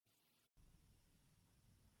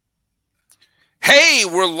Hey,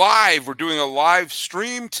 we're live. We're doing a live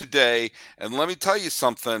stream today. And let me tell you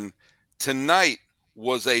something. Tonight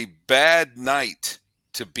was a bad night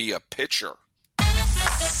to be a pitcher.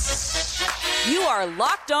 You are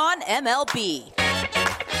Locked On MLB.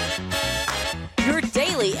 Your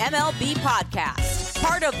daily MLB podcast.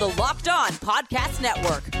 Part of the Locked On Podcast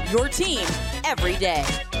Network. Your team every day.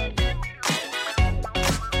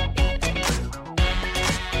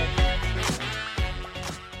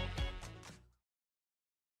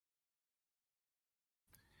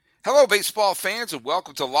 Hello, baseball fans, and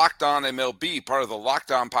welcome to Locked On MLB, part of the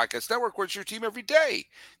Locked On Podcast Network, where it's your team every day.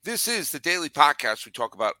 This is the daily podcast. We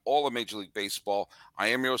talk about all of Major League Baseball. I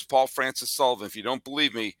am your host, Paul Francis Sullivan. If you don't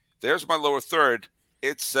believe me, there's my lower third.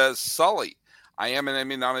 It says Sully. I am an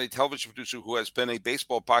Emmy-nominated television producer who has been a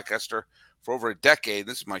baseball podcaster for over a decade.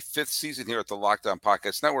 This is my fifth season here at the Locked On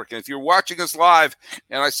Podcast Network. And if you're watching us live,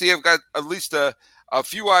 and I see I've got at least a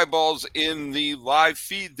few eyeballs in the live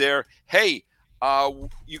feed there, hey,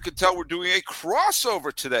 you can tell we're doing a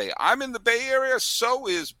crossover today. I'm in the Bay Area. So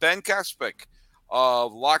is Ben Kaspick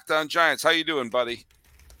of Locked On Giants. How you doing, buddy?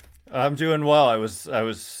 I'm doing well. I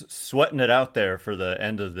was sweating it out there for the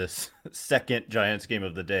end of this second Giants game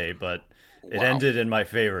of the day, but it ended in my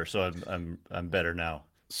favor, so I'm better now.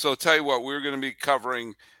 So tell you what, we're going to be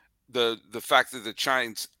covering the fact that the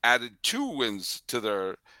Giants added 2 wins to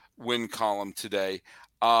their win column today.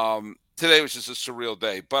 Today was just a surreal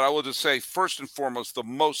day, but I will just say, first and foremost, the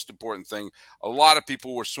most important thing, a lot of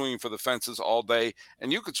people were swinging for the fences all day,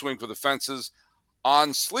 and you could swing for the fences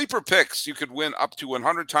on Sleeper Picks. You could win up to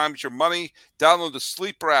 100 times your money. Download the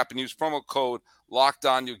Sleeper app and use promo code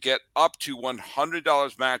LOCKEDON. You'll get up to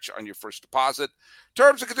 $100 match on your first deposit.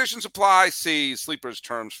 Terms and conditions apply. See Sleeper's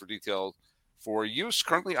terms for details for use.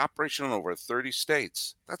 Currently operational in over 30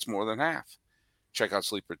 states. That's more than half. Check out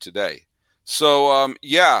Sleeper today. So,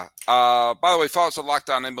 by the way, follow us at Locked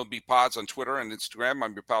On MLB Pods on Twitter and Instagram.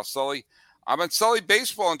 I'm your pal Sully. I'm at Sully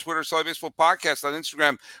Baseball on Twitter, Sully Baseball Podcast on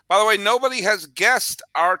Instagram. By the way, nobody has guessed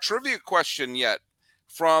our trivia question yet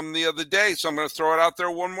from the other day, so I'm going to throw it out there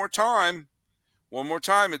one more time.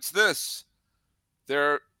 It's this.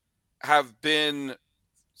 There have been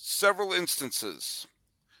several instances.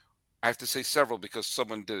 I have to say several because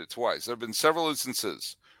someone did it twice. There have been several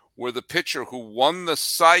instances where the pitcher who won the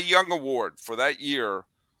Cy Young Award for that year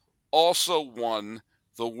also won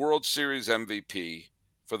the World Series MVP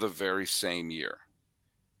for the very same year.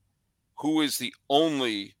 Who is the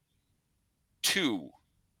only 2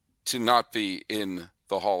 to not be in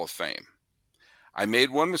the Hall of Fame? I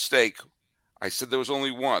made one mistake. I said there was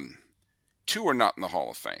only 1. 2 are not in the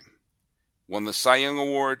Hall of Fame. Won the Cy Young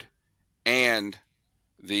Award and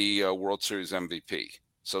the World Series MVP.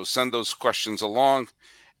 So send those questions along.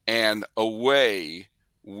 And away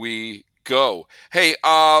we go. Hey,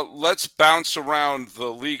 let's bounce around the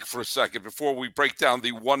league for a second before we break down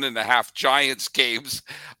the 1.5 Giants games.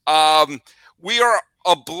 We are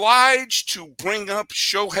obliged to bring up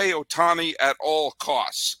Shohei Ohtani at all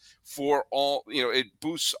costs for all, it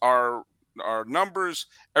boosts our numbers.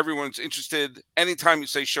 Everyone's interested. Anytime you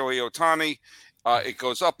say Shohei Ohtani, it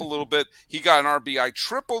goes up a little bit. He got an RBI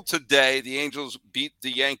triple today. The Angels beat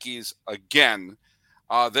the Yankees again.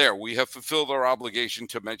 We have fulfilled our obligation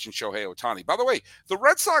to mention Shohei Ohtani. By the way, the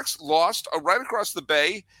Red Sox lost right across the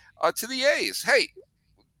bay to the A's. Hey,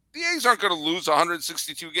 the A's aren't going to lose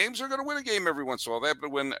 162 games. They're going to win a game every once in a while. They happen to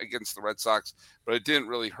win against the Red Sox, but it didn't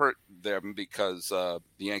really hurt them because the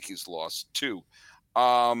Yankees lost too.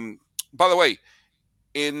 By the way,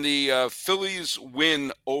 in the Phillies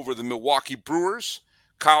win over the Milwaukee Brewers,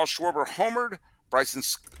 Kyle Schwarber homered. Bryson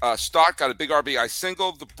Stott got a big RBI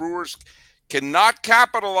single. The Brewers cannot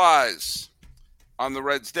capitalize on the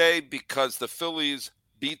Reds' day because the Phillies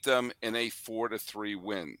beat them in a 4-3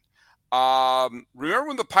 win. Remember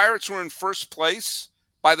when the Pirates were in first place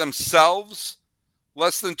by themselves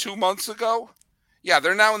less than 2 months ago? Yeah,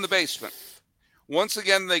 they're now in the basement. Once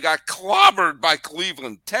again, they got clobbered by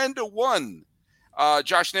Cleveland, 10-1.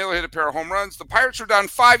 Josh Naylor hit a pair of home runs. The Pirates were down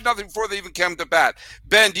 5-0 before they even came to bat.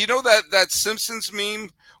 Ben, do you know that Simpsons meme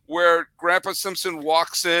where Grandpa Simpson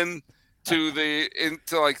walks into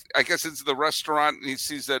the restaurant and he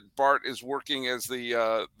sees that Bart is working as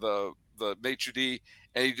the maitre d',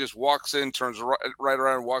 and he just walks in, turns right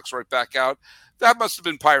around, and walks right back out? That must have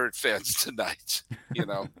been Pirate fans tonight.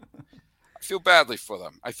 I feel badly for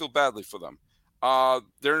them.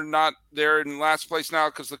 They're in last place now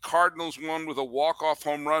because the Cardinals won with a walk-off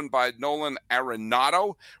home run by Nolan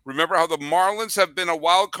Arenado. Remember how the Marlins have been a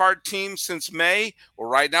wild card team since May? Well,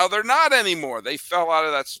 right now they're not anymore. They fell out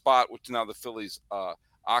of that spot, which now the Phillies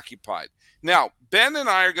occupied. Now, Ben and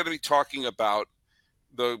I are going to be talking about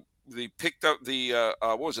the picked up the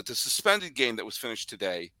what was it? The suspended game that was finished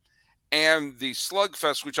today, and the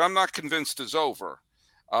Slugfest, which I'm not convinced is over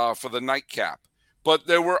for the nightcap. But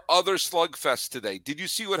there were other Slugfests today. Did you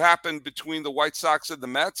see what happened between the White Sox and the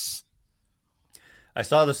Mets? I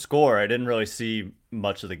saw the score. I didn't really see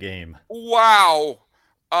much of the game. Wow.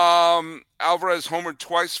 Alvarez homered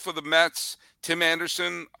twice for the Mets. Tim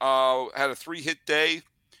Anderson had a 3-hit day.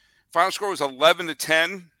 Final score was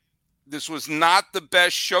 11-10. This was not the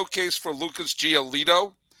best showcase for Lucas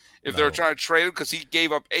Giolito if they were No. trying to trade him, because he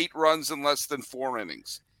gave up 8 runs in less than 4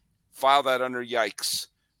 innings. File that under yikes.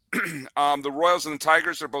 The Royals and the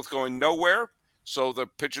Tigers are both going nowhere, so the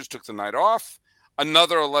pitchers took the night off.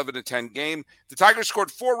 Another 11-10 game. The Tigers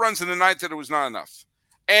scored 4 runs in the ninth, and it was not enough.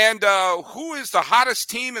 And who is the hottest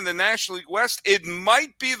team in the National League West? It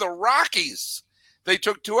might be the Rockies. They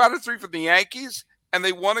took 2 out of 3 from the Yankees, and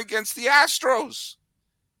they won against the Astros.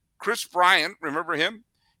 Chris Bryant, remember him?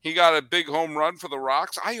 He got a big home run for the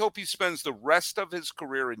Rocks. I hope he spends the rest of his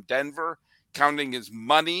career in Denver, counting his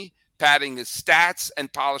money, padding his stats,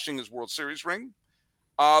 and polishing his World Series ring.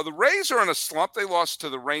 The Rays are in a slump. They lost to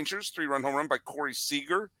the Rangers, 3-run home run by Corey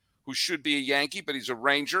Seager, who should be a Yankee, but he's a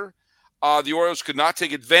Ranger. The Orioles could not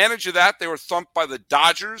take advantage of that. They were thumped by the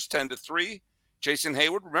Dodgers, 10-3. Jason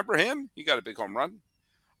Hayward, remember him? He got a big home run.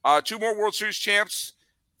 2 more World Series champs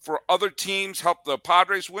for other teams helped the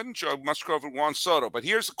Padres win, Joe Musgrove and Juan Soto. But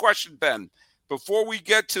here's the question, Ben. Before we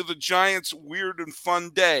get to the Giants' weird and fun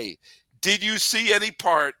day, did you see any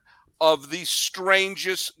part of the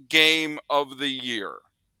strangest game of the year,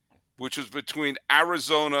 which was between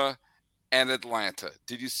Arizona and Atlanta?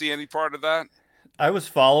 Did you see any part of that? I was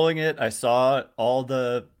following it. I saw all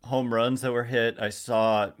the home runs that were hit. I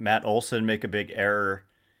saw Matt Olson make a big error.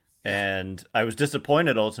 Yeah. And I was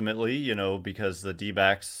disappointed ultimately, because the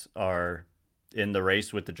D-backs are in the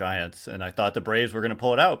race with the Giants. And I thought the Braves were going to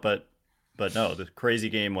pull it out, but no, the crazy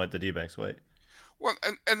game went the D-backs' way. Well,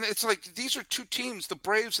 and it's like these are 2 teams, the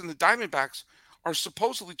Braves and the Diamondbacks, are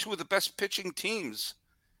supposedly 2 of the best pitching teams.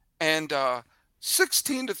 And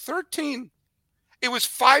 16-13. It was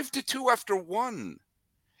 5-2 after 1.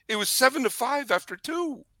 It was 7-5 after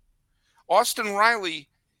 2. Austin Riley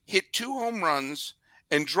hit 2 home runs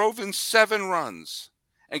and drove in 7 runs.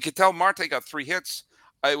 And Ketel Marte got 3 hits.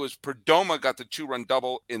 It was Perdomo got the 2-run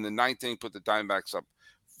double in the ninth inning, put the Diamondbacks up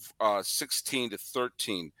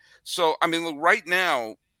 16-13. So, I mean, look, right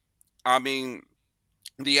now, the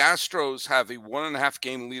Astros have a 1.5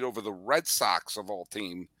 game lead over the Red Sox of all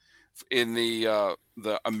team in the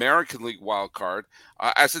American League wild card.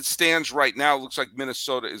 As it stands right now, it looks like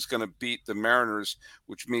Minnesota is going to beat the Mariners,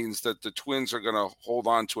 which means that the Twins are going to hold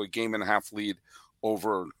on to a 1.5 game lead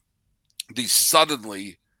over the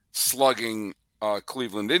suddenly slugging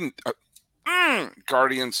Cleveland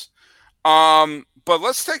Guardians. But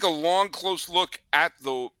let's take a long, close look at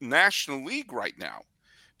the National League right now,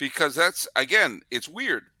 because that's, again, it's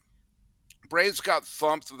weird. Braves got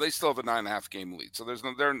thumped. They still have a 9.5 game lead, so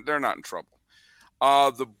they're not in trouble.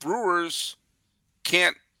 The Brewers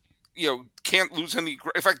can't lose any.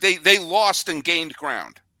 In fact, they lost and gained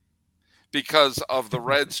ground because of the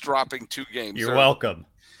Reds dropping 2 games. You're welcome.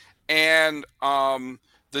 And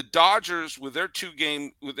the Dodgers, with their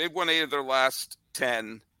 2-game, they've won 8 of their last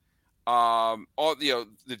 10.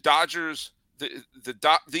 The Dodgers,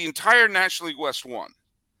 the entire National League West won.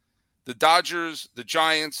 The Dodgers, the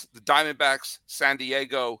Giants, the Diamondbacks, San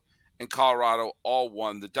Diego, and Colorado all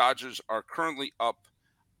won. The Dodgers are currently up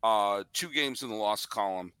 2 games in the loss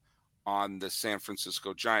column on the San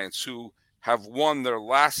Francisco Giants, who have won their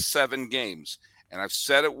last 7 games. And I've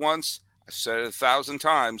said it once, I've said it 1,000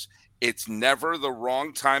 times. It's never the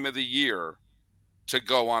wrong time of the year to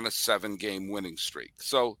go on a 7-game winning streak.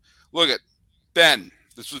 So look at Ben.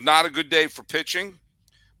 This was not a good day for pitching,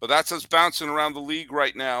 but that's us bouncing around the league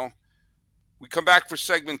right now. We come back for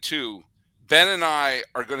segment 2. Ben and I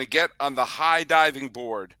are going to get on the high diving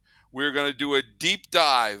board. We're going to do a deep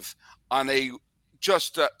dive on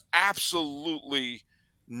just a absolutely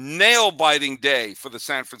nail-biting day for the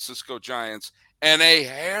San Francisco Giants and a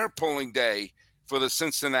hair-pulling day for the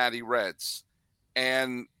Cincinnati Reds.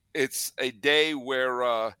 And it's a day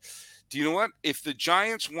where, do you know what? If the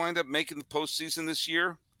Giants wind up making the postseason this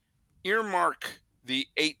year, earmark the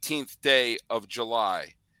 18th day of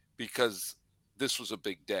July, because this was a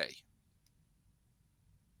big day.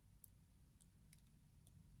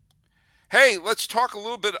 Hey, let's talk a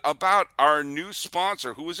little bit about our new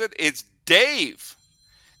sponsor. Who is it? It's Dave.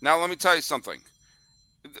 Now, let me tell you something.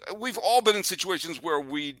 We've all been in situations where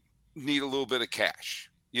we need a little bit of cash.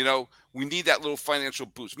 We need that little financial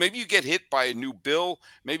boost. Maybe you get hit by a new bill.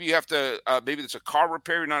 Maybe you have to, maybe it's a car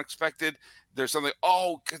repair you're not expected. there's something,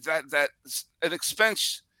 oh, 'cause an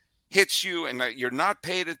expense hits you and that you're not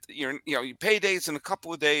paid at your payday's in a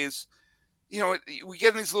couple of days. We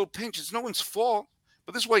get in these little pinches. No one's fault,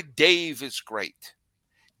 but this is why Dave is great.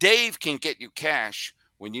 Dave can get you cash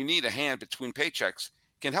when you need a hand between paychecks,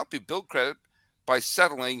 can help you build credit by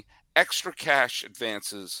settling extra cash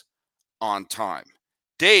advances on time.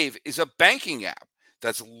 Dave is a banking app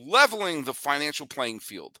that's leveling the financial playing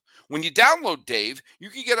field. When you download Dave, you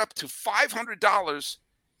can get up to $500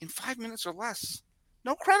 in 5 minutes or less.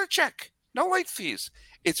 No credit check, no late fees.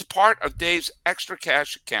 It's part of Dave's extra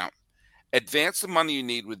cash account. Advance the money you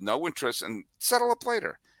need with no interest and settle up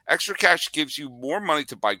later. Extra cash gives you more money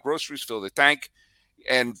to buy groceries, fill the tank,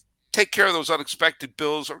 and take care of those unexpected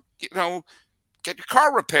bills, or get your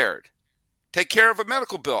car repaired, take care of a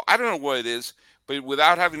medical bill. I don't know what it is, but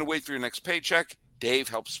without having to wait for your next paycheck, Dave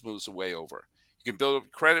helps smooth the way over. You can build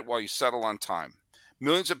up credit while you settle on time.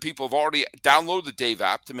 Millions of people have already downloaded the Dave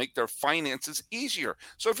app to make their finances easier.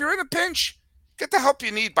 So if you're in a pinch, get the help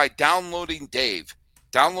you need by downloading Dave.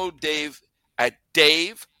 Download Dave at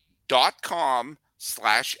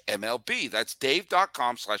dave.com/MLB. That's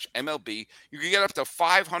dave.com/MLB. You can get up to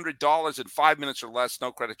 $500 in 5 minutes or less.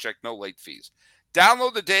 No credit check, no late fees.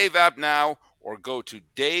 Download the Dave app now or go to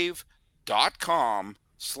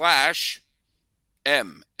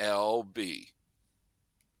dave.com/MLB.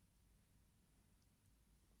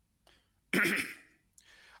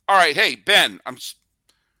 All right. Hey, Ben,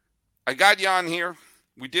 I got you on here.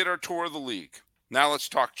 We did our tour of the league. Now let's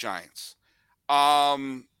talk Giants.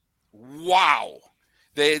 Wow.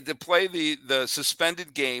 They had to play the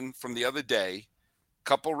suspended game from the other day.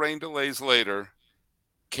 Couple rain delays later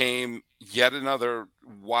came yet another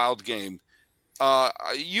wild game.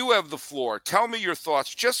 You have the floor. Tell me your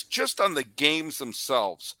thoughts just on the games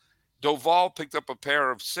themselves. Doval picked up a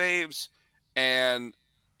pair of saves, and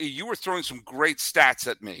you were throwing some great stats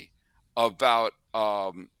at me about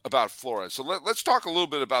Flores. So let's talk a little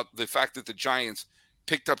bit about the fact that the Giants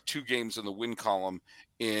picked up 2 games in the win column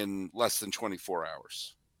in less than 24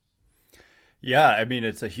 hours. Yeah, I mean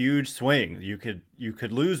it's a huge swing. You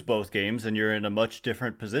could lose both games and you're in a much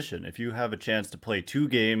different position. If you have a chance to play 2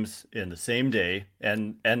 games in the same day,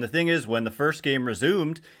 and the thing is when the first game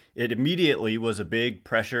resumed, it immediately was a big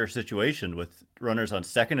pressure situation with runners on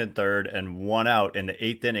second and third and one out in the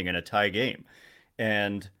 8th inning in a tie game.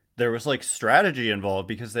 And there was like strategy involved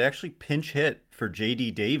because they actually pinch hit for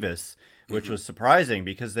JD Davis, which Mm-hmm. was surprising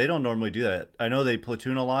because they don't normally do that. I know they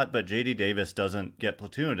platoon a lot, but JD Davis doesn't get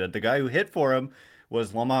platooned. And the guy who hit for him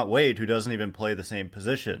was Lamont Wade, who doesn't even play the same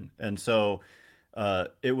position. And so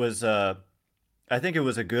it was, I think it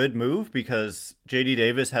was a good move because JD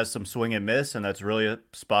Davis has some swing and miss, and that's really a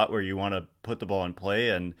spot where you want to put the ball in play.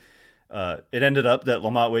 And it ended up that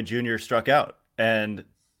Lamont Wade Jr. struck out. And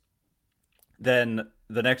then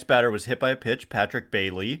the next batter was hit by a pitch, Patrick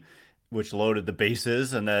Bailey, which loaded the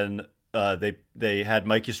bases, and then they had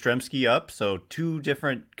Mike Yastrzemski up, so 2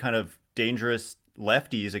 different kind of dangerous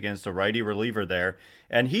lefties against a righty reliever there,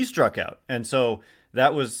 and he struck out, and so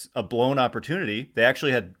that was a blown opportunity. They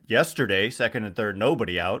actually had yesterday second and third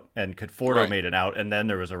nobody out, and Conforto Right. made an out, and then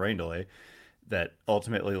there was a rain delay that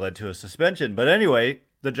ultimately led to a suspension. But anyway,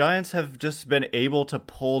 the Giants have just been able to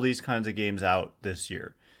pull these kinds of games out this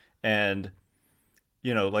year, and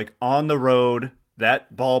like on the road,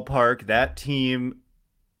 that ballpark, that team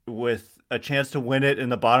with a chance to win it in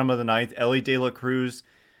the bottom of the ninth. Ellie De La Cruz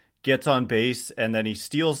gets on base and then he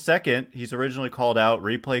steals second. He's originally called out.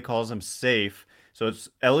 Replay calls him safe. So it's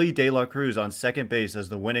Ellie De La Cruz on second base as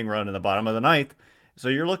the winning run in the bottom of the ninth. So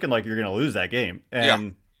you're looking like you're going to lose that game. Yeah.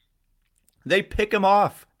 And they pick him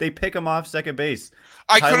off. They pick him off second base.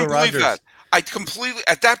 I Tyler couldn't believe that. Rogers. I completely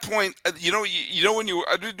at that point. When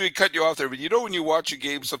I didn't mean to cut you off there, but when you watch a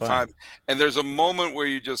game Fine. sometime, and there's a moment where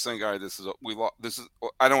you just think, all right, this is.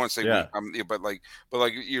 I don't want to say we, Yeah.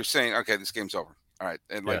 but you're saying, okay, this game's over. All right,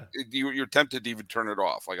 and Yeah. you're tempted to even turn it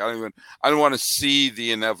off. Like I don't want to see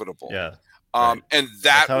the inevitable. Yeah. Right. And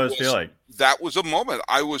That's how I was feeling. that was a moment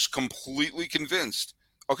I was completely convinced.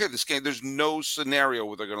 Okay, this game, there's no scenario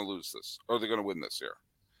where they're going to lose this or they're going to win this here.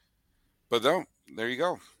 But no, there you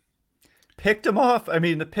go. Picked him off. I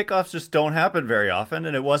mean, the pickoffs just don't happen very often,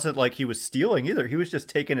 and it wasn't like he was stealing either. He was just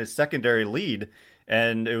taking his secondary lead,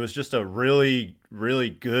 and it was just a really, really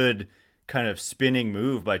good kind of spinning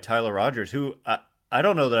move by Tyler Rogers, who I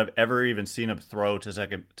don't know that I've ever even seen him throw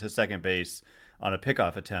to second base on a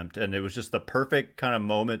pickoff attempt, and it was just the perfect kind of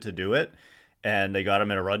moment to do it. And they got him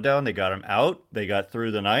in a rundown. They got him out. They got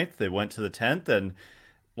through the ninth. They went to the 10th, and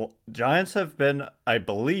well, Giants have been, I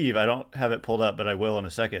believe, I don't have it pulled up, but I will in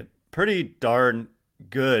a second, pretty darn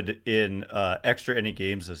good in extra inning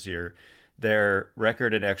games this year. their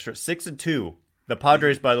record in extra 6-2. The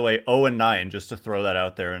Padres, Mhm. by the way, 0-9, just to throw that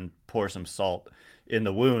out there and pour some salt in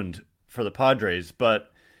the wound for the Padres.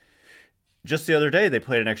 But just the other day, they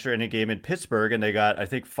played an extra inning game in Pittsburgh and they got, I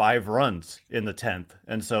think, 5 runs in the 10th.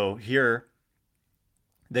 And so here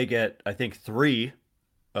they get, I think, three,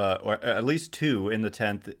 or at least two in the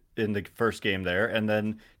 10th in the first game there. And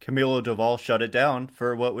then Camilo Doval shut it down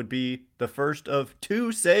for what would be the first of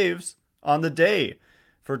two saves on the day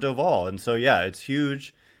for Doval. And so, yeah, it's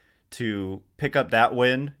huge to pick up that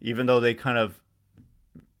win, even though they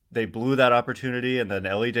blew that opportunity, and then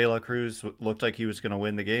Ellie De La Cruz looked like he was going to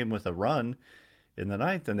win the game with a run in the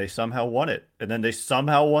ninth, and they somehow won it. And then they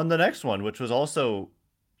somehow won the next one, which was also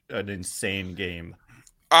an insane game.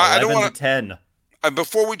 I don't 11 to want 10. to.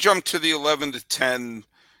 Before we jump to the 11-10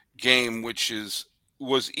 game, which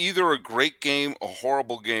was either a great game, a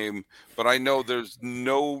horrible game, but I know there's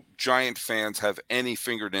no Giant fans have any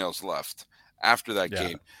fingernails left after that Yeah.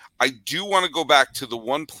 game. I do want to go back to the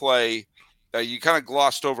one play that you kind of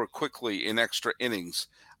glossed over quickly in extra innings.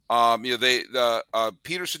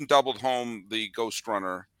 Peterson doubled home the ghost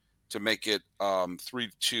runner to make it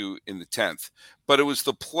 3-2 in the 10th, but it was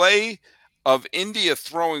the play of India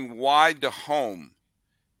throwing wide to home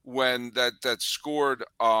when that scored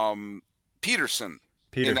Peterson in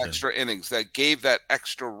Peterson. extra innings that gave that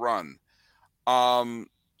extra run. Um,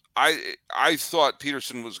 I thought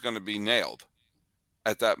Peterson was going to be nailed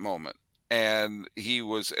at that moment, and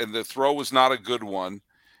the throw was not a good one.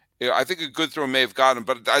 Yeah, I think a good throw may have gotten him,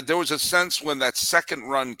 but there was a sense when that second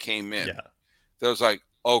run came in, Yeah. that was like,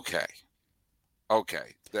 okay,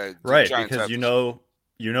 the Right, Giants because have this.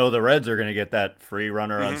 the Reds are going to get that free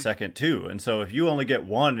runner on Hmm. second too. And so if you only get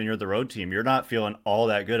one and you're the road team, you're not feeling all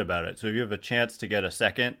that good about it. So if you have a chance to get a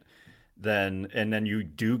second, then you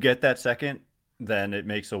do get that second, then it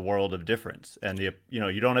makes a world of difference. And you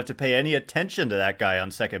don't have to pay any attention to that guy on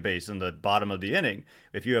second base in the bottom of the inning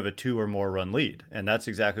if you have a two or more run lead. And that's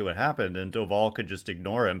exactly what happened. And Doval could just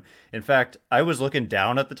ignore him. In fact, I was looking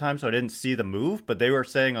down at the time, so I didn't see the move, but they were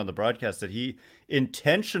saying on the broadcast that he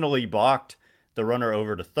intentionally balked the runner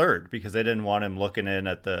over to third because they didn't want him looking in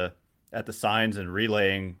at the signs and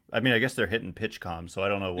relaying. I mean, I guess they're hitting pitch com, so I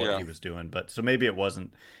don't know what Yeah. he was doing, but so maybe it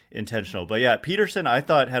wasn't intentional. But yeah, Peterson, I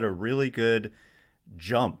thought had a really good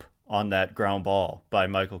jump on that ground ball by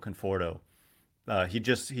Michael Conforto.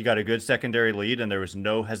 He got a good secondary lead, and there was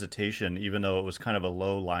no hesitation, even though it was kind of a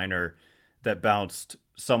low liner that bounced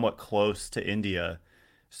somewhat close to India.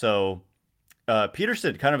 So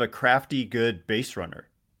Peterson, kind of a crafty, good base runner,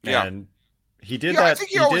 Yeah. and he did Yeah, I that. think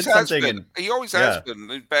he He always did has something been. in He always has yeah.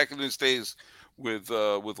 been back in his days with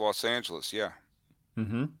Los Angeles. Yeah.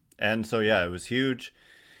 hmm And so yeah, it was huge.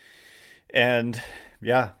 And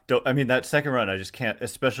yeah, I mean that second run, I just can't,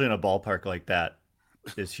 especially in a ballpark like that,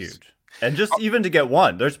 is huge. And just even to get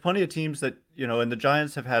one, there's plenty of teams that and the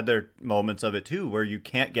Giants have had their moments of it too, where you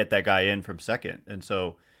can't get that guy in from second. And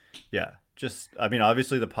so, yeah, just I mean,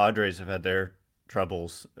 obviously the Padres have had their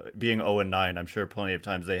troubles being 0-9. I'm sure plenty of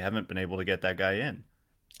times they haven't been able to get that guy in.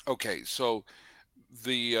 Okay, so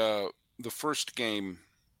the first game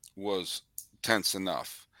was tense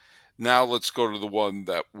enough. Now let's go to the one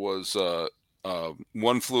that was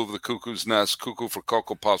one flew over the cuckoo's nest, cuckoo for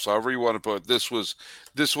cocoa puffs, however you want to put it.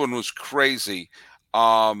 This one was crazy.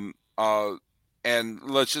 Um, uh, and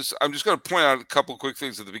I'm just going to point out a couple of quick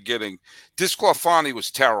things at the beginning. Disclafani was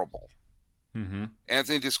terrible. Mm-hmm.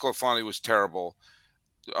 Anthony Disclafani was terrible.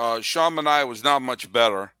 Sean Manaea was not much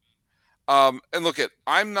better. And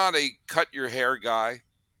I'm not a cut your hair guy.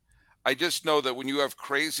 I just know that when you have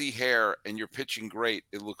crazy hair and you're pitching great,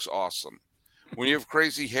 it looks awesome. When you have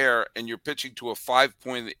crazy hair and you're pitching to a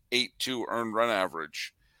 5.82 earned run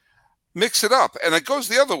average, mix it up. And it goes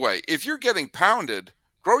the other way. If you're getting pounded,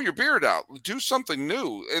 grow your beard out. Do something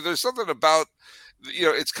new. There's something about,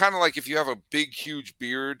 it's kind of like if you have a big, huge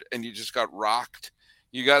beard and you just got rocked,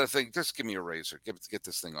 you got to think, just give me a razor. Get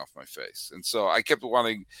this thing off my face. And so I kept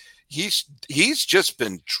wanting. He's just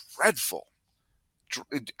been dreadful.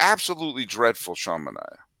 Absolutely dreadful, Sean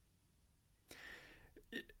Manaea.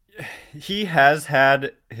 He has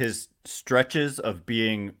had his stretches of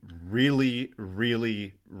being really,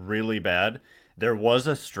 really, really bad. There was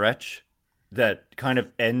a stretch that kind of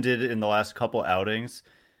ended in the last couple outings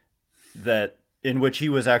that in which he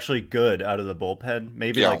was actually good out of the bullpen.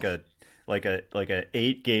 Maybe Yeah. like a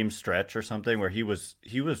 8 game stretch or something where he was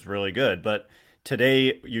really good. But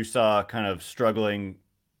today you saw kind of struggling.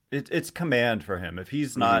 It's command for him.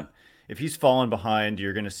 Mhm. If he's fallen behind,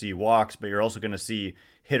 you're going to see walks, but you're also going to see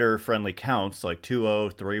hitter friendly counts like 2-0,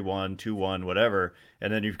 3-1, 2-1, whatever,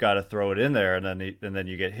 and then you've got to throw it in there, and then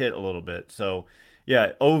you get hit a little bit. So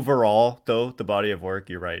Yeah, overall, though, the body of work,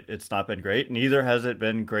 you're right. It's not been great. Neither has it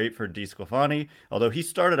been great for DeSclafani, although he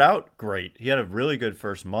started out great. He had a really good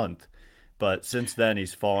first month, but since then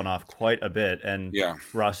he's fallen off quite a bit. And Yeah.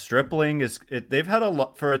 Ross Stripling they've had a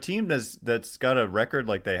lot for a team that's got a record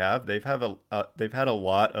like they have. They've had a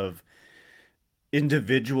lot of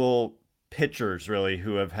individual pitchers really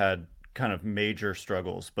who have had kind of major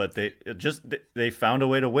struggles, but they found a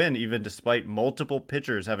way to win even despite multiple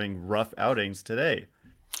pitchers having rough outings today.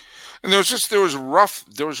 And there was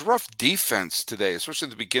rough defense today, especially at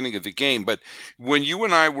the beginning of the game. But when you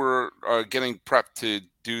and I were getting prepped to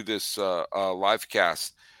do this live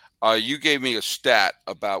cast, you gave me a stat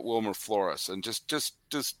about Wilmer Flores, and just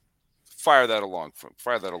fire that along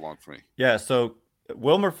for me. Yeah, so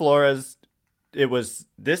Wilmer Flores, it was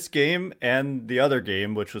this game and the other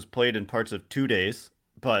game, which was played in parts of 2 days,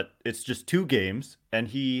 but it's just two games, and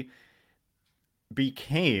he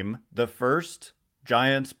became the first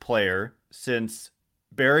Giants player since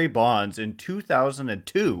Barry Bonds in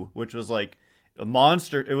 2002, which was like a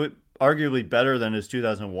monster. It was arguably better than his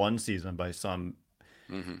 2001 season by some,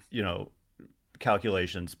 Hmm. you know,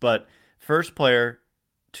 calculations, but first player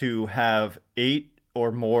to have eight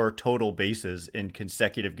or more total bases in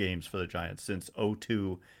consecutive games for the Giants since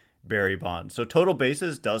 '02 Barry Bonds. So total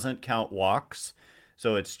bases doesn't count walks.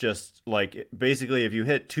 So it's just like basically if you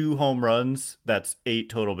hit two home runs, that's eight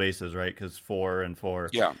total bases, right? Because four and four.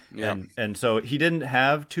 Yeah, yeah, And so he didn't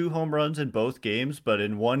have two home runs in both games, but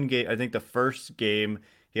in one game, I think the first game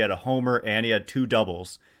he had a homer and he had two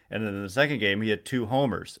doubles. And then in the second game, he had two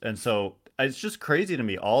homers. And so it's just crazy to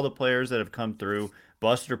me. All the players that have come through,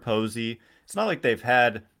 Buster Posey, it's not like they've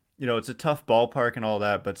had, it's a tough ballpark and all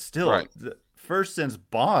that, but still, right. first since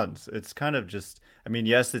Bonds, it's kind of just, I mean,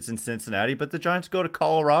 yes, it's in Cincinnati, but the Giants go to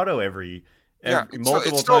Colorado Yeah, every it's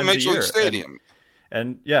multiple still a times a major league year. stadium.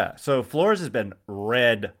 And yeah, so Flores has been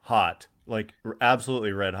red hot, like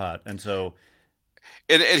absolutely red hot. And so,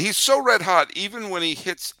 And he's so red hot, even when he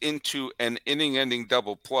hits into an inning-ending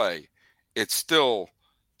double play, it still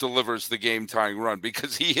delivers the game-tying run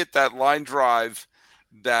because he hit that line drive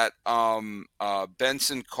that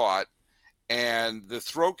Benson caught, and the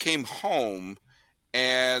throw came home,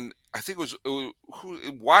 and I think who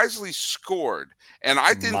Wisely scored, and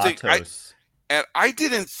Matos. I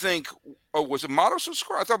didn't think. Oh, was it Matos who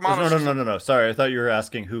scored? I thought No, Matos no, was. no, no, no. Sorry, I thought you were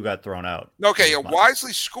asking who got thrown out. It Okay, yeah, was Matos.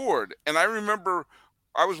 Wisely scored, and I remember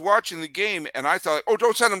I was watching the game, and I thought, "Oh,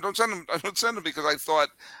 don't send him! Don't send him! Don't send him!" Because I thought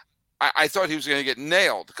he was going to get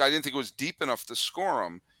nailed. I didn't think it was deep enough to score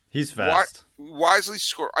him. He's Why fast. Wisely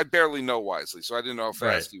scored? I barely know Wisely, so I didn't know how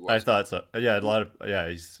Right. fast he I was. thought so. Yeah, a lot of, yeah,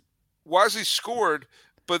 he's, Wisely scored,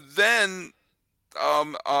 but then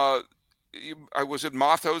I was at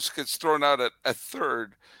Matos gets thrown out at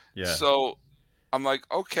third, yeah. so I'm like,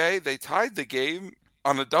 okay, they tied the game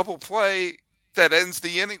on a double play that ends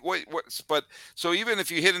the inning. Wait, what? But so even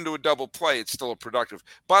if you hit into a double play, it's still a productive.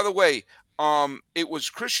 By the way, it was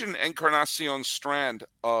Christian Encarnacion Strand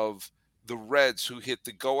of the Reds who hit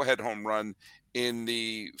the go-ahead home run in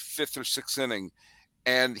the fifth or sixth inning,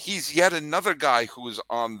 and he's yet another guy who is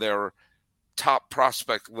on their top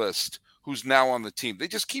prospect list who's now on the team. They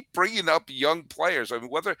just keep bringing up young players. I mean,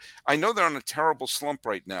 whether I know they're on a terrible slump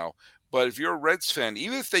right now, but if you're a Reds fan,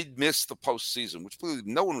 even if they missed the postseason, which clearly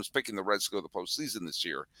no one was picking the Reds to go to the postseason this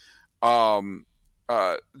year, um,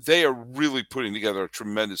 they are really putting together a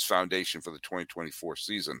tremendous foundation for the 2024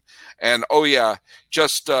 season. And oh yeah,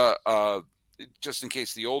 just just in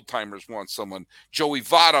case the old timers want someone, Joey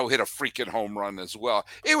Votto hit a freaking home run as well.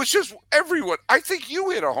 It was just everyone. I think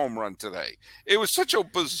you hit a home run today. It was such a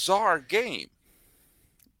bizarre game.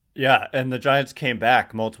 Yeah, and the Giants came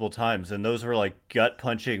back multiple times, and those were like gut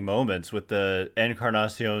punching moments with the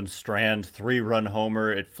Encarnacion Strand 3-run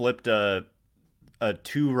homer. It flipped a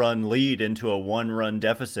 2-run lead into a 1-run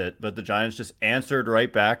deficit, but the Giants just answered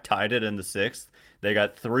right back, tied it in the sixth. They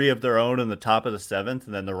got three of their own in the top of the seventh,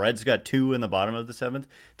 and then the Reds got two in the bottom of the seventh.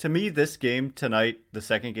 To me, this game tonight, the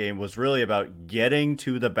second game, was really about getting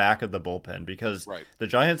to the back of the bullpen because Right. the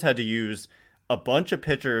Giants had to use a bunch of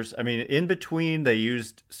pitchers. I mean, in between, they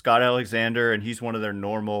used Scott Alexander, and he's one of their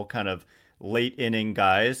normal kind of late inning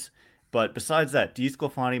guys. But besides that,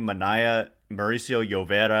 DeSclafani, Manaya, Mauricio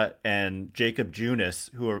Llovera, and Jacob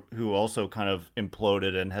Junis, who also kind of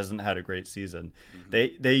imploded and hasn't had a great season.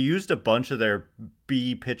 Mm-hmm. They used a bunch of their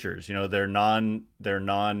B pitchers, their non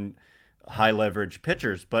high leverage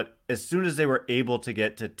pitchers. But as soon as they were able to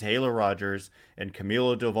get to Taylor Rogers and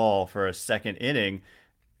Camilo Doval for a second inning,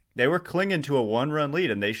 they were clinging to a 1-run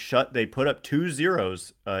lead, and they put up 2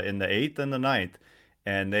 zeros in the eighth and the ninth,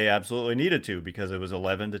 and they absolutely needed to because it was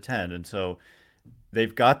 11-10. And so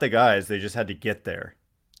they've got the guys. They just had to get there.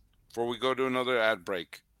 Before we go to another ad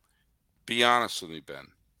break, be honest with me, Ben.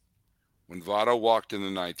 When Votto walked in the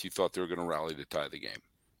ninth, you thought they were going to rally to tie the game.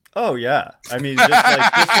 Oh yeah. I mean, just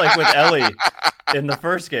like with Ellie in the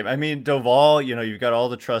first game. I mean, Doval, you've got all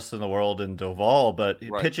the trust in the world in Doval, but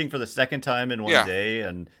Right. pitching for the second time in one Yeah. day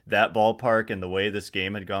and that ballpark and the way this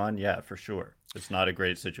game had gone, yeah, for sure. It's not a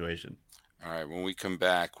great situation. All right. When we come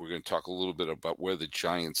back, we're going to talk a little bit about where the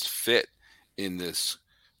Giants fit in this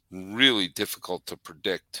really difficult to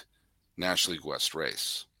predict National League West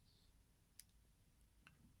race.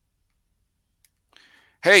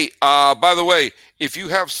 Hey, by the way, if you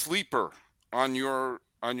have Sleeper on your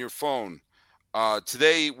phone,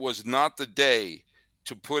 today was not the day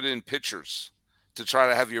to put in pitchers to try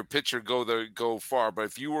to have your pitcher go far. But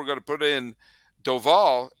if you were going to put in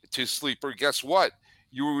Doval to Sleeper, guess what?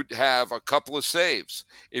 You would have a couple of saves.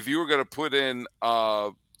 If you were going to put in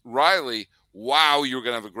Riley, wow, you were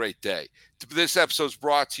going to have a great day. This episode is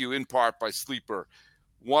brought to you in part by Sleeper.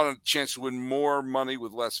 Want a chance to win more money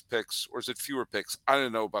with less picks, or is it fewer picks? I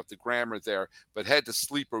don't know about the grammar there, but head to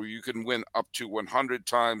Sleeper where you can win up to 100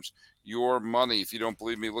 times your money. If you don't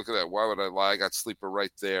believe me, look at that. Why would I lie? I got Sleeper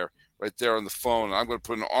right there on the phone. I'm going to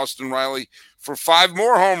put in Austin Riley for 5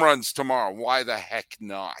 more home runs tomorrow. Why the heck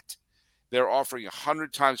not? They're offering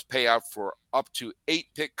 100 times payout for up to 8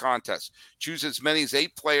 pick contests. Choose as many as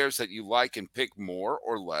 8 players that you like and pick more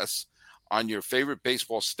or less on your favorite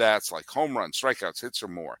baseball stats like home runs, strikeouts, hits, or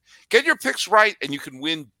more. Get your picks right and you can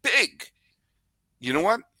win big. You know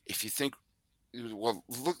what? If you think, well,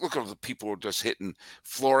 look at the people who are just hitting.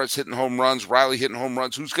 Flores hitting home runs, Riley hitting home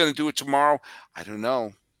runs. Who's going to do it tomorrow? I don't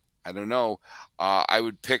know. I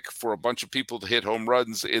would pick for a bunch of people to hit home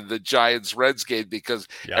runs in the Giants-Reds game because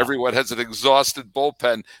Yeah. everyone has an exhausted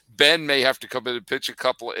bullpen. Ben may have to come in and pitch a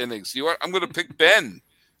couple of innings. You know what? I'm going to pick Ben.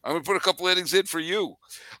 I'm going to put a couple of innings in for you.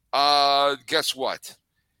 Guess what?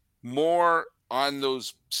 More on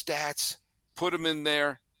those stats, put them in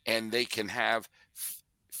there, and they can have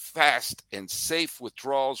fast and safe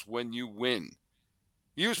withdrawals when you win.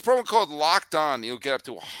 Use promo code Locked On. You'll get up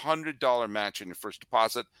to $100 match on your first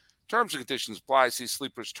deposit. Terms and conditions apply. See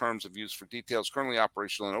Sleeper's terms of use for details. Currently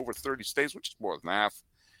operational in over 30 states, which is more than half.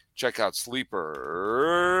 Check out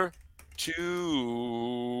Sleeper today.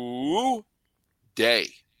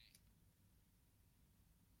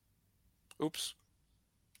 Oops.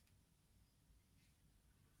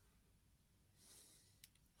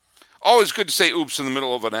 Always good to say oops in the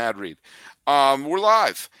middle of an ad read. We're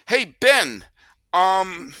live. Hey, Ben.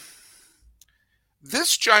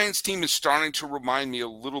 This Giants team is starting to remind me a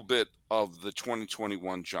little bit of the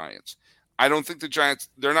 2021 Giants. I don't think the Giants,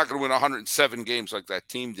 they're not going to win 107 games like that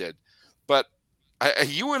team did. But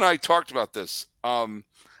you and I talked about this. I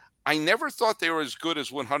never thought they were as good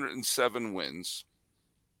as 107 wins.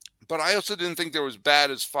 But I also didn't think they were as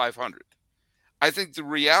bad as 500. I think the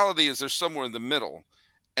reality is they're somewhere in the middle.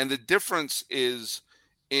 And the difference is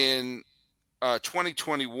in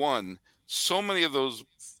 2021, so many of those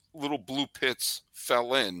little blue pits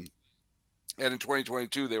fell in. And in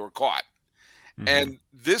 2022, they were caught. Mm-hmm. And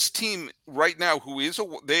this team right now,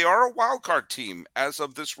 they are a wild card team as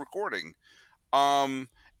of this recording. And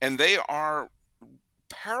they are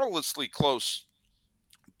perilously close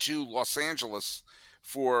to Los Angeles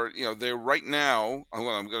for, they're right now,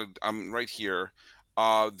 I'm right here.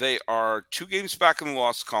 They are 2 games back in the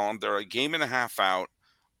loss column. They're a game and a half out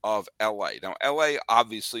of LA. Now, LA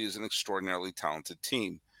obviously is an extraordinarily talented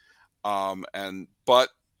team. But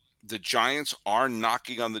the Giants are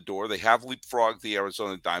knocking on the door. They have leapfrogged the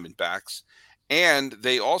Arizona Diamondbacks, and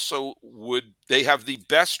they also they have the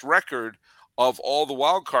best record of all the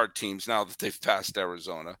wild card teams now that they've passed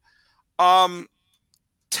Arizona.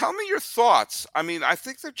 Tell me your thoughts. I mean, I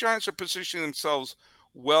think the Giants are positioning themselves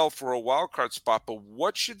well for a wild card spot, but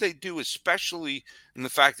what should they do, especially in the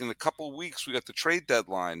fact in a couple of weeks we got the trade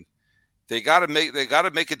deadline? They got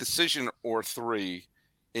to make a decision or 3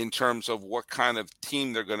 in terms of what kind of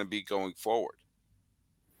team they're going to be going forward.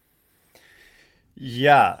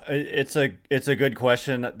 Yeah, it's a good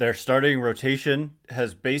question. Their starting rotation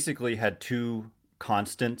has basically had 2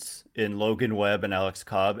 constants in Logan Webb and Alex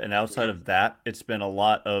Cobb, and outside of that, it's been a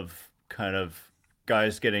lot of kind of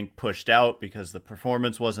guys getting pushed out because the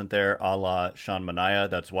performance wasn't there, a la Sean Manaea.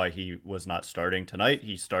 That's why he was not starting tonight.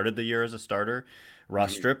 He started the year as a starter.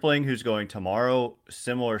 Ross Stripling, who's going tomorrow,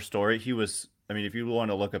 similar story. I mean, if you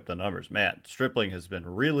want to look up the numbers, man, Stripling has been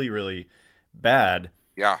really, really bad.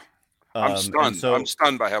 Yeah. I'm stunned. So, I'm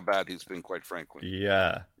stunned by how bad he's been, quite frankly.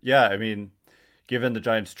 Yeah. Yeah. I mean, given the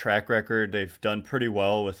Giants' track record, they've done pretty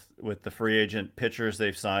well with the free agent pitchers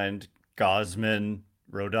they've signed. Gosman,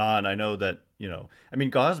 Rodon. I know that, I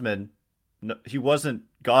mean, Gosman, he wasn't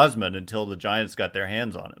Gosman until the Giants got their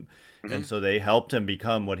hands on him. Hmm. And so they helped him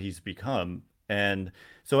become what he's become. And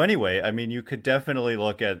so anyway, I mean, you could definitely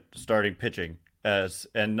look at starting pitching as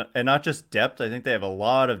and not just depth. I think they have a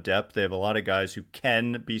lot of depth. They have a lot of guys who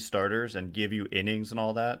can be starters and give you innings and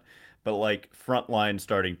all that. But like frontline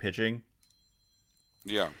starting pitching,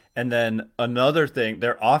 Yeah. and then another thing,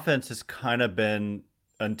 their offense has kind of been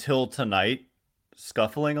until tonight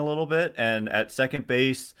scuffling a little bit. And at second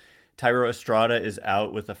base, Tyro Estrada is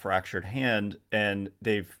out with a fractured hand, and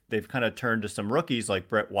they've kind of turned to some rookies like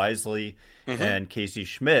Brett Wisely Hmm. and Casey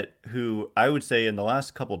Schmidt, who I would say in the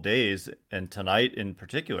last couple days and tonight in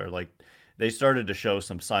particular, like they started to show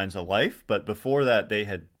some signs of life. But before that, they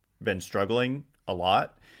had been struggling a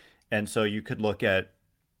lot. And so you could look at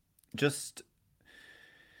just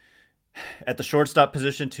at the shortstop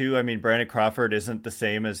position too. I mean, Brandon Crawford isn't the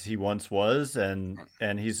same as he once was, and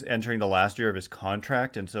he's entering the last year of his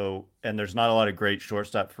contract, and there's not a lot of great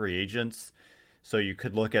shortstop free agents. So you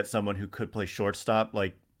could look at someone who could play shortstop,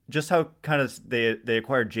 like just how kind of they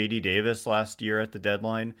acquired JD Davis last year at the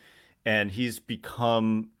deadline, and he's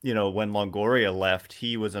become, when Longoria left,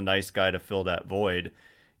 he was a nice guy to fill that void,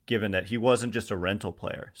 given that he wasn't just a rental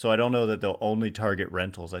player. So I don't know that they'll only target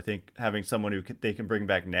rentals. I think having someone they can bring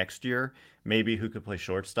back next year, maybe who could play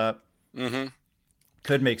shortstop, Hmm.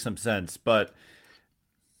 could make some sense. But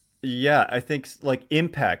yeah, I think like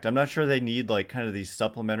impact. I'm not sure they need like kind of these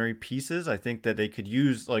supplementary pieces. I think that they could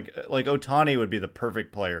use like Otani would be the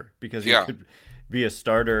perfect player because he Yeah. could be a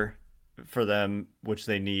starter for them, which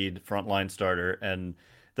they need, frontline starter. And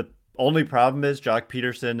the only problem is Jock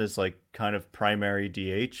Peterson is like kind of primary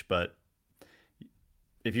DH, but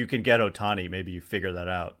if you can get Otani, maybe you figure that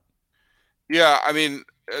out. Yeah. I mean,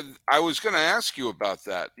 I was going to ask you about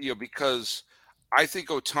that, because I think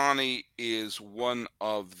Otani is one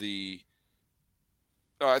of the.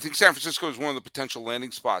 I think San Francisco is one of the potential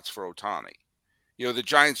landing spots for Otani. The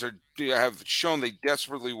Giants have shown they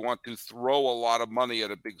desperately want to throw a lot of money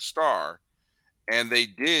at a big star, and they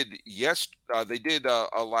did. Yes, they did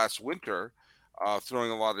last winter,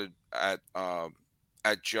 throwing a lot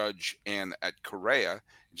at Judge and at Correa.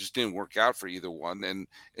 It just didn't work out for either one. And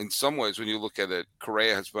in some ways, when you look at it,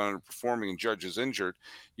 Correa has been underperforming and Judge is injured.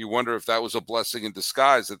 You wonder if that was a blessing in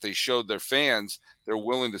disguise that they showed their fans they're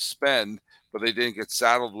willing to spend, but they didn't get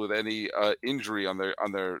saddled with any injury on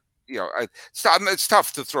their. It's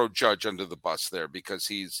tough to throw Judge under the bus there because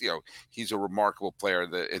he's a remarkable player.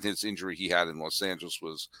 And his injury he had in Los Angeles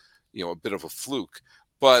was, a bit of a fluke.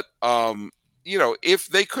 But if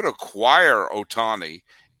they could acquire Otani,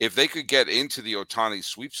 if they could get into the Otani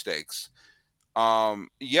sweepstakes,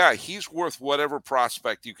 yeah, he's worth whatever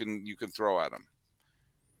prospect you can throw at him.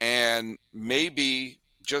 And maybe,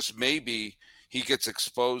 just maybe, he gets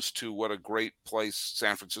exposed to what a great place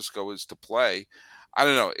San Francisco is to play. I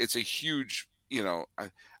don't know. It's a huge,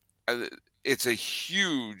 it's a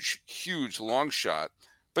huge, huge long shot.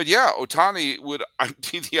 But yeah, Otani would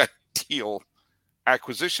be the ideal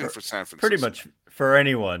acquisition For for San pretty Francisco. much for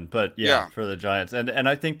anyone, but yeah, Yeah, for the Giants. And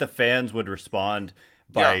I think the fans would respond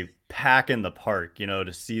yeah, by packing the park,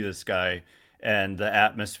 to see this guy, and the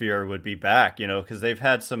atmosphere would be back, because they've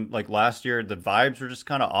had some, like last year the vibes were just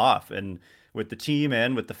kind of off, and with the team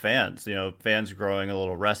and with the fans, fans growing a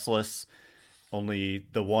little restless. Only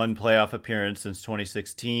the one playoff appearance since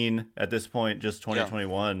 2016 at this point, just yeah.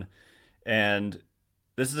 2021. And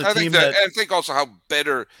this is a I think team that, that, and I think also how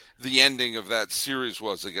better the ending of that series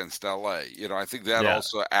was against LA. I think that yeah,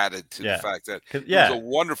 also added to the yeah. fact that it was a Yeah,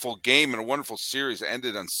 wonderful game and a wonderful series. It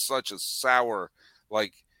ended on such a sour,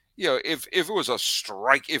 like, if it was a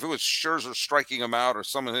strike, if it was Scherzer striking him out or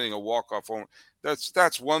someone hitting a walk off home,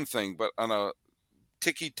 that's one thing. But on a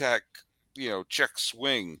ticky tack, check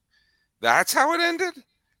swing, that's how it ended. It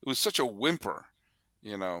was such a whimper.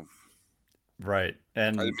 You know, right.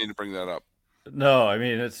 I And didn't mean to bring that up. no, I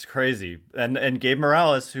mean it's crazy. And Gabe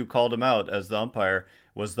Morales, who called him out as the umpire,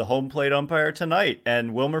 was the home plate umpire tonight.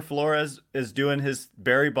 And Wilmer Flores is doing his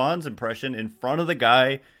Barry Bonds impression in front of the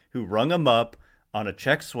guy who rung him up on a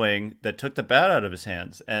check swing that took the bat out of his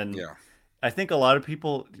hands. And Yeah, I think a lot of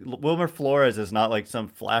people, Wilmer Flores is not like some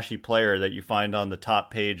flashy player that you find on the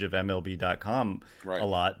top page of MLB.com a right.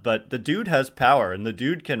 lot, but the dude has power, and the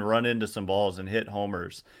dude can run into some balls and hit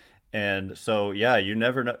homers. And so, yeah, you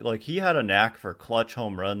never know. Like he had a knack for clutch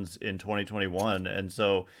home runs in 2021. And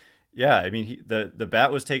so, yeah, I mean, the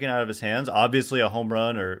bat was taken out of his hands. Obviously, a home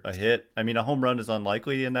run or a hit. I mean, a home run is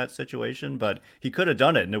unlikely in that situation, but he could have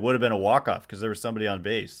done it, and it would have been a walk off because there was somebody on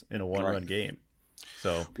base in a one Right. run game.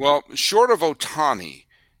 So, Well, short of Otani,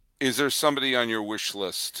 is there somebody on your wish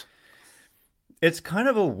list? it's kind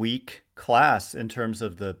of a weak class in terms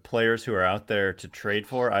of the players who are out there to trade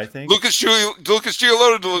for, I think. Lucas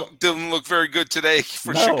Giolito Well, didn't look very good today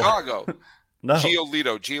for no, Chicago. no.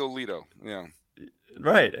 Giolito. Yeah.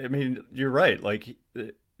 Right. I mean, you're right. Like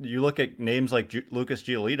you look at names like Lucas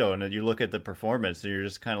Giolito, and then you look at the performance, and you're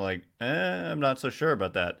just kind of like, I'm not so sure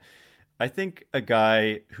about that. I think a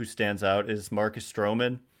guy who stands out is Marcus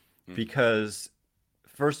Stroman Hmm. because,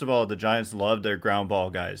 first of all, the Giants love their ground ball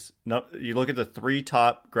guys. No, you look at the three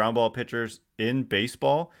top ground ball pitchers in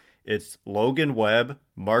baseball, it's Logan Webb,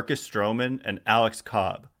 Marcus Stroman, and Alex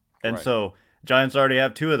Cobb. And Right. so Giants already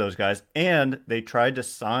have two of those guys, and they tried to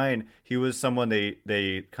sign. He was someone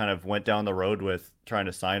they kind of went down the road with trying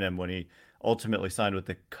to sign him when he ultimately signed with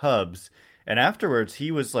the Cubs. And afterwards,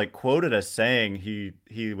 he was like quoted as saying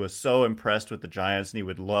he was so impressed with the Giants and he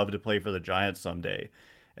would love to play for the Giants someday.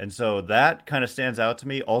 And so that kind of stands out to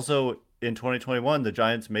me. Also, in 2021, the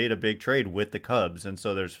Giants made a big trade with the Cubs, and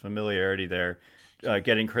so there's familiarity there,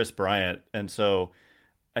 getting Chris Bryant. And so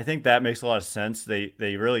I think that makes a lot of sense. They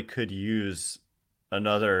really could use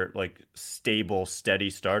another like stable, steady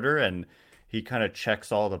starter, and he kind of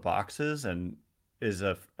checks all the boxes and is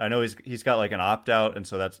a. I know he's got like an opt out, and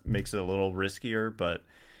so that makes it a little riskier. But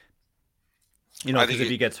I because think if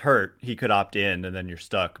it, he gets hurt, he could opt in, and then you're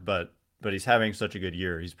stuck. But he's having such a good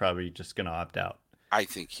year, he's probably just gonna opt out. I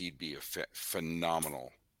think he'd be a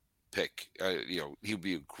phenomenal pick. He'd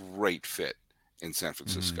be a great fit in San Hmm.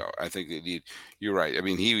 Francisco. I think that you're right. I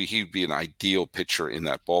mean, he'd be an ideal pitcher in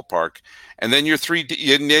that ballpark. And then your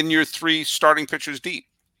three starting pitchers deep,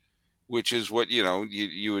 which is what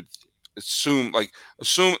you would assume.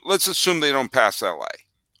 Let's assume they don't pass LA.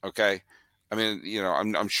 Okay. I mean,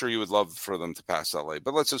 I'm sure you would love for them to pass LA,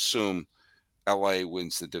 but let's assume LA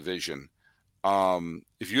wins the division.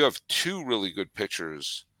 If you have two really good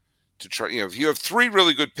pitchers to try, if you have three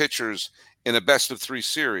really good pitchers in a best of three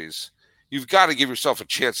series, you've got to give yourself a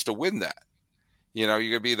chance to win that. You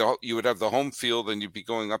would have the home field, and you'd be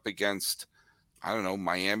going up against, I don't know,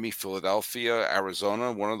 Miami, Philadelphia,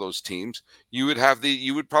 Arizona, one of those teams. You would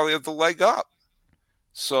probably have the leg up.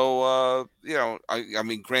 So I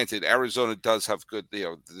mean, granted, Arizona does have good.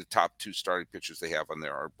 The top two starting pitchers they have on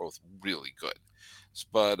there are both really good,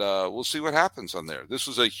 but we'll see what happens on there. This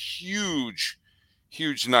was a huge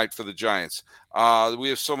night for the Giants. We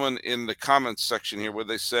have someone in the comments section here where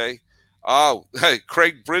they say, "Oh, hey,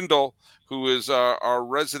 Craig Brindle, who is our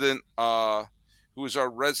resident,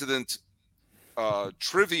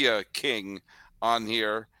 trivia king on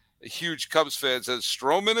here." A huge Cubs fan says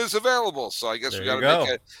Stroman is available, so I guess we There got you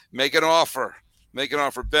to go. make an offer. Make an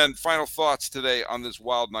offer. Ben, final thoughts today on this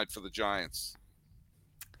wild night for the Giants.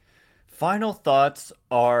 Final thoughts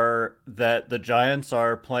are that the Giants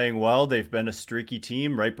are playing well. They've been a streaky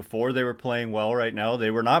team. Right before they were playing well. Right now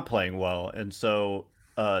they were not playing well, and so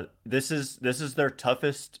this is their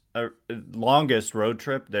toughest, longest road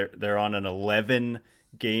trip. They're on an 11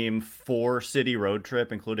 game 4 city road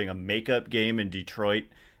trip, including a makeup game in Detroit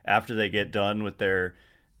after they get done with their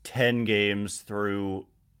 10 games through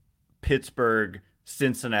Pittsburgh,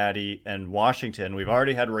 Cincinnati, and Washington. We've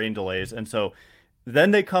already had rain delays. And so then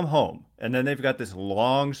they come home, and then they've got this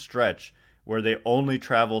long stretch where they only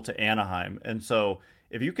travel to Anaheim. And so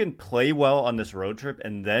if you can play well on this road trip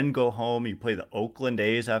and then go home, you play the Oakland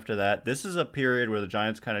A's after that. This is a period where the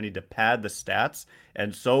Giants kind of need to pad the stats.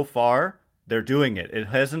 And so far, they're doing it. It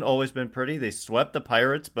hasn't always been pretty. They swept the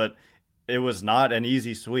Pirates, but it was not an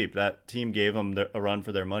easy sweep. That team gave them a run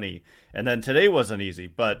for their money. And then today wasn't easy,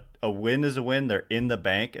 but a win is a win. They're in the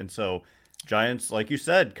bank. And so Giants, like you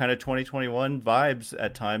said, kind of 2021 vibes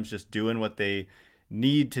at times, just doing what they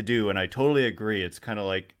need to do. And I totally agree. It's kind of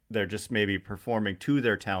like they're just maybe performing to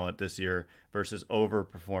their talent this year versus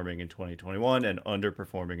overperforming in 2021 and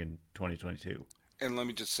underperforming in 2022. And let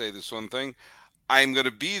me just say this one thing. I'm going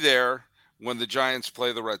to be there when the Giants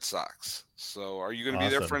play the Red Sox. So are you going to be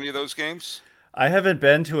there for Awesome. any of those games? I haven't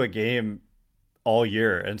been to a game all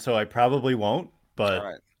year, and so I probably won't, All but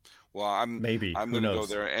right. Well, maybe. I'm Who going to go knows?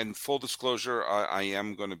 there. And full disclosure, I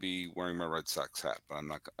am going to be wearing my Red Sox hat, but I'm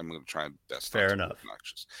not. I'm going to try best not Fair to be enough.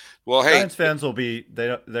 obnoxious. Well, hey, Giants fans will be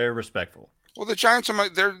they're respectful. well, the Giants are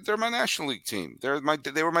they're my National League team. They were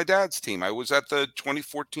my dad's team. I was at the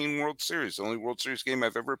 2014 World Series. The only World Series game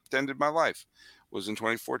I've ever attended in my life was in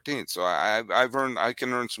 2014. So I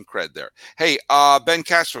can earn some cred there. Hey, Ben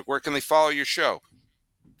Kaspick, where can they follow your show?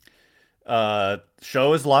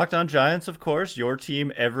 Show is Locked on Giants, of course. Your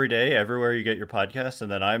team every day, everywhere you get your podcasts.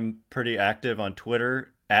 And then I'm pretty active on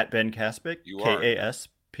Twitter at Ben Kaspick, You are. Kaspick.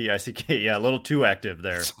 Yeah, a little too active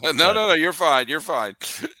there, No, no, but no. You're fine. You're fine.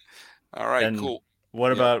 All right, and cool. What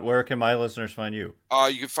Yep. about where can my listeners find you?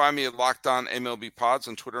 You can find me at Locked On MLB Pods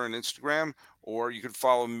on Twitter and Instagram, or you can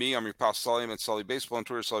follow me. I'm your pal Sully. I'm at Sully Baseball on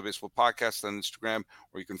Twitter, Sully Baseball Podcast on Instagram,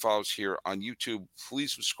 or you can follow us here on YouTube.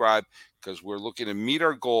 Please subscribe because we're looking to meet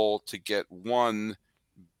our goal to get 1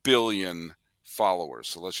 billion followers.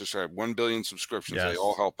 So let's just have 1 billion subscriptions. They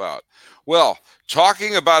all Yes. help out. Well,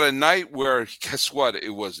 talking about a night where, guess what?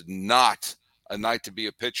 It was not a night to be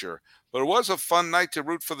a pitcher, but it was a fun night to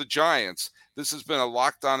root for the Giants. This has been a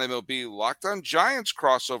Locked On MLB, Locked On Giants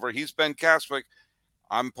crossover. He's Ben Kaspick.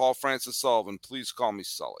 I'm Paul Francis Sullivan. Please call me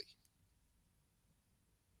Sully.